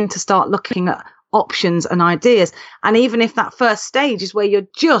begin to start looking at options and ideas. And even if that first stage is where you're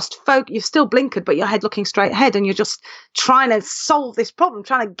just you're still blinkered, but your head looking straight ahead and you're just trying to solve this problem,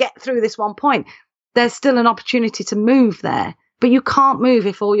 trying to get through this one point, there's still an opportunity to move there. But you can't move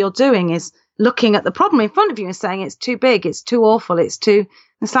if all you're doing is looking at the problem in front of you and saying it's too big, it's too awful, it's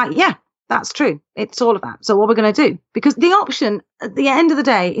like, yeah, that's true. It's all of that. So what we're going to do? Because the option at the end of the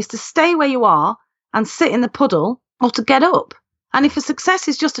day is to stay where you are and sit in the puddle, or to get up. And if a success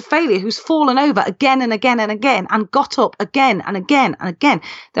is just a failure who's fallen over again and again and again and got up again and again and again,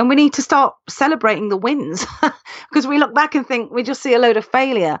 then we need to start celebrating the wins. Because we look back and think we just see a load of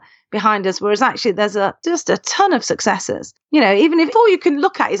failure behind us, whereas actually there's just a ton of successes. Even if all you can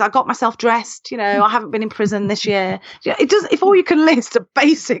look at is I got myself dressed, I haven't been in prison this year. If all you can list are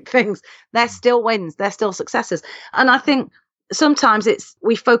basic things, they're still wins, they're still successes. And I think sometimes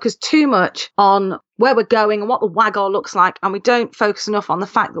we focus too much on where we're going and what the WAGOR looks like, and we don't focus enough on the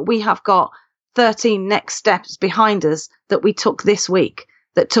fact that we have got 13 next steps behind us that we took this week,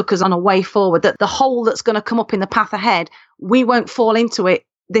 that took us on a way forward, that the hole that's going to come up in the path ahead, we won't fall into it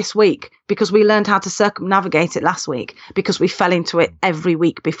this week because we learned how to circumnavigate it last week, because we fell into it every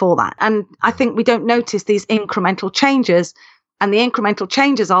week before that. And I think we don't notice these incremental changes, and the incremental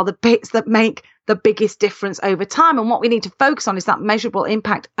changes are the bits that make the biggest difference over time. And what we need to focus on is that measurable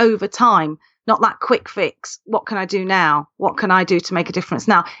impact over time, not that quick fix. What can I do now? What can I do to make a difference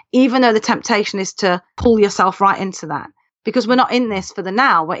now? Even though the temptation is to pull yourself right into that, because we're not in this for the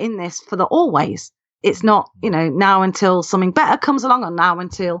now, we're in this for the always. It's not, now until something better comes along, or now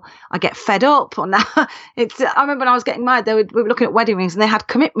until I get fed up, or now I remember when I was getting married, we were looking at wedding rings and they had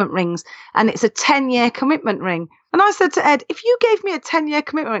commitment rings, and it's a 10-year commitment ring. And I said to Ed, if you gave me a 10-year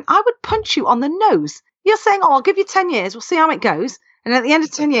commitment ring, I would punch you on the nose. You're saying, oh, I'll give you 10 years. We'll see how it goes. And at the end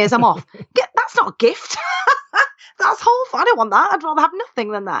of 10 years, I'm off. That's not a gift. That's whole. I don't want that. I'd rather have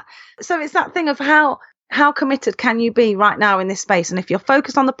nothing than that. So it's that thing of how committed can you be right now in this space? And if you're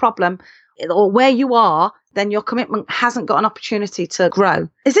focused on the problem or where you are, then your commitment hasn't got an opportunity to grow.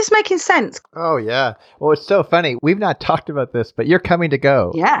 Is this making sense? Oh, yeah. Well, it's so funny. We've not talked about this, but you're coming to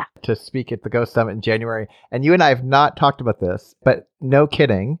go to speak at the Go Summit in January. And you and I have not talked about this, but no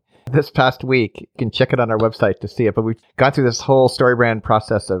kidding. This past week, you can check it on our website to see it, but we've gone through this whole story brand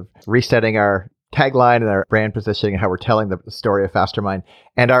process of resetting our tagline and our brand positioning and how we're telling the story of Fastermind.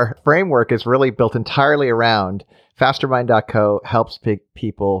 And our framework is really built entirely around Fastermind.co helps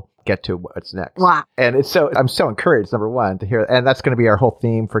people get to what's next. Wow. And I'm so encouraged, number one, to hear, and that's going to be our whole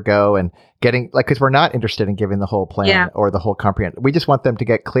theme for Go, and getting, because we're not interested in giving the whole plan or the whole comprehensive. We just want them to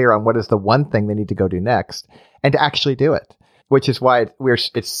get clear on what is the one thing they need to go do next and to actually do it, which is why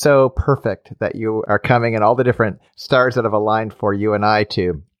it's so perfect that you are coming and all the different stars that have aligned for you and I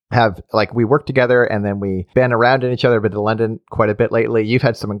to have, we work together, and then we been around in each other, been to London quite a bit lately. You've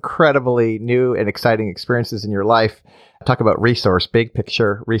had some incredibly new and exciting experiences in your life. Talk about resource, big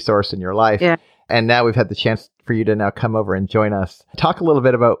picture resource in your life. Yeah. And now we've had the chance for you to now come over and join us. Talk a little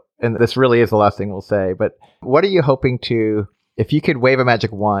bit about, and this really is the last thing we'll say, but what are you hoping to, if you could wave a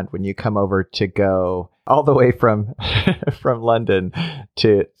magic wand when you come over to Go all the way from London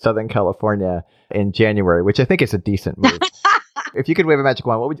to Southern California in January, which I think is a decent move. If you could wave a magic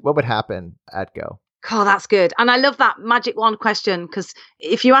wand, what would happen at Go? Oh, that's good. And I love that magic wand question, because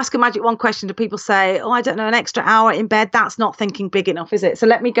if you ask a magic wand question, do people say, oh, I don't know, an extra hour in bed? That's not thinking big enough, is it? So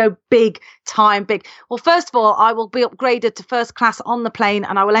let me go big. Well, first of all, I will be upgraded to first class on the plane,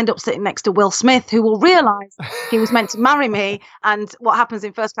 and I will end up sitting next to Will Smith, who will realise he was meant to marry me, and what happens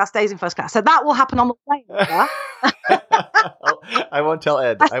in first class stays in first class. So that will happen on the plane. I won't tell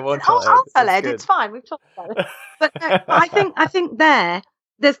Ed. I'll tell Ed. It's fine. We've talked about it. But no, I think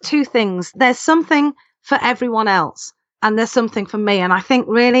there's two things. There's something for everyone else, and there's something for me. And I think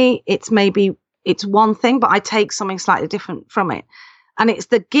really it's one thing, but I take something slightly different from it. And it's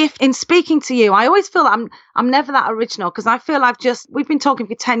the gift in speaking to you. I always feel that I'm never that original, because I feel we've been talking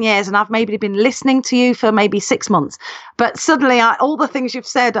for 10 years and I've maybe been listening to you for maybe 6 months. But suddenly all the things you've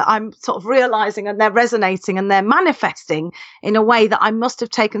said, I'm sort of realizing, and they're resonating and they're manifesting in a way that I must have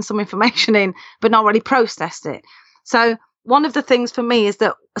taken some information in, but not really processed it. So one of the things for me is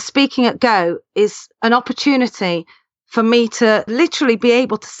that speaking at Go is an opportunity for me to literally be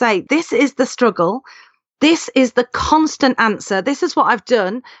able to say, this is the struggle. This is the constant answer. This is what I've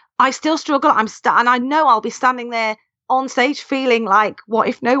done. I still struggle. And I know I'll be standing there on stage feeling like, what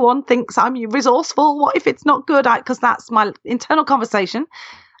if no one thinks I'm resourceful? What if it's not good? Because that's my internal conversation.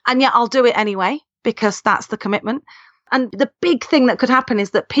 And yet I'll do it anyway, because that's the commitment. And the big thing that could happen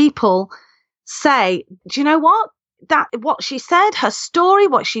is that people say, do you know what? What she said, her story,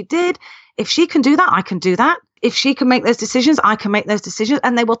 what she did, if she can do that, I can do that. If she can make those decisions, I can make those decisions.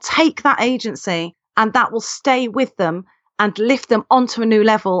 And they will take that agency and that will stay with them and lift them onto a new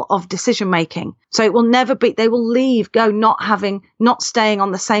level of decision making. So it will never be, they will leave Go not staying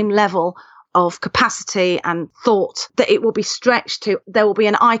on the same level of capacity and thought, that it will be stretched to, there will be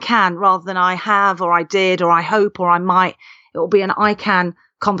an I can rather than I have, or I did, or I hope, or I might. It will be an I can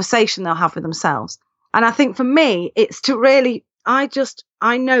conversation they'll have with themselves. And I think for me, it's to really, I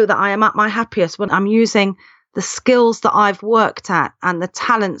know that I am at my happiest when I'm using the skills that I've worked at and the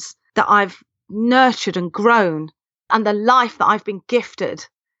talents that I've nurtured and grown and the life that I've been gifted.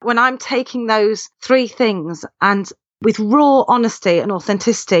 When I'm taking those three things and with raw honesty and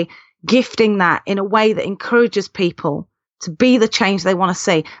authenticity, gifting that in a way that encourages people to be the change they want to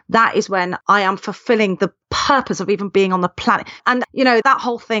see, that is when I am fulfilling the purpose of even being on the planet. And, that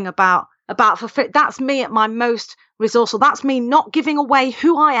whole thing about that's me at my most resourceful. That's me not giving away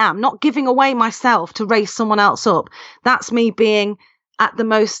who I am, not giving away myself to raise someone else up. That's me being at the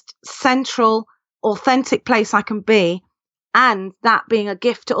most central, authentic place I can be. And that being a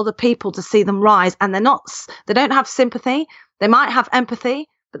gift to other people to see them rise. And they don't have sympathy. They might have empathy,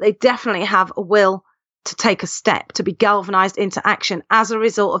 but they definitely have a will to take a step, to be galvanized into action as a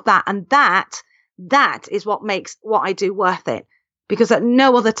result of that. And that is what makes what I do worth it. Because at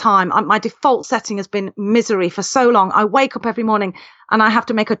no other time, my default setting has been misery for so long. I wake up every morning and I have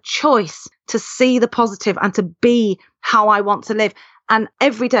to make a choice to see the positive and to be how I want to live. And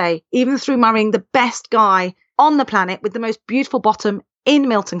every day, even through marrying the best guy on the planet with the most beautiful bottom in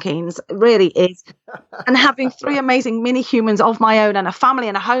Milton Keynes, really is, and having 3 amazing mini humans of my own and a family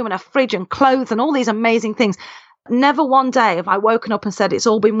and a home and a fridge and clothes and all these amazing things. Never one day have I woken up and said, it's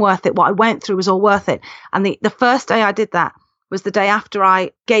all been worth it. What I went through was all worth it. And the first day I did that was the day after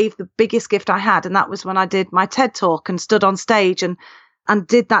I gave the biggest gift I had. And that was when I did my TED talk and stood on stage and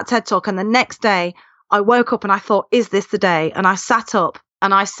did that TED talk. And the next day I woke up and I thought, is this the day? And I sat up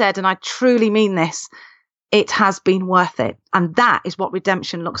and I said, and I truly mean this, it has been worth it. And that is what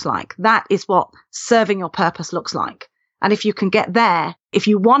redemption looks like. That is what serving your purpose looks like. And if you can get there, if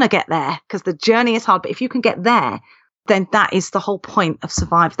you want to get there, because the journey is hard, but if you can get there, then that is the whole point of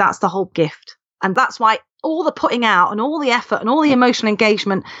Survive. That's the whole gift. And that's why all the putting out and all the effort and all the emotional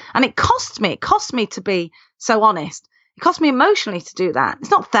engagement, and it cost me to be so honest. It cost me emotionally to do that. It's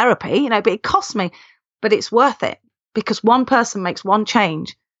not therapy, but it cost me, but it's worth it because one person makes one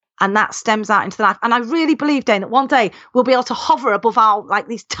change and that stems out into the life. And I really believe, Dane, that one day we'll be able to hover above our, like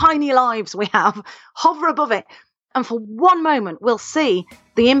these tiny lives we have, hover above it. And for one moment, we'll see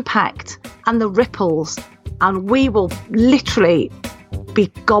the impact and the ripples, and we will literally be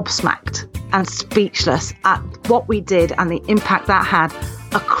gobsmacked and speechless at what we did and the impact that had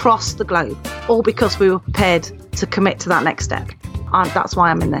across the globe, all because we were prepared to commit to that next step. And that's why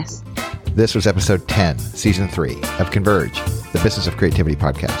I'm in this. This was episode 10, season 3 of Converge, the Business of Creativity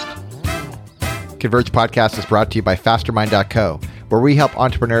podcast. Converge podcast is brought to you by Fastermind.co, where we help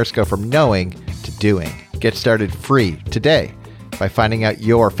entrepreneurs go from knowing to doing. Get started free today by finding out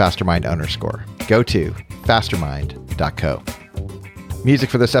your Fastermind owner score. Go to Fastermind.co. Music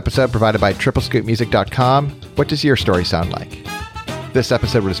for this episode provided by TripleScoopMusic.com. What does your story sound like? This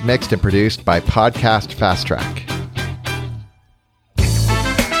episode was mixed and produced by Podcast Fast Track.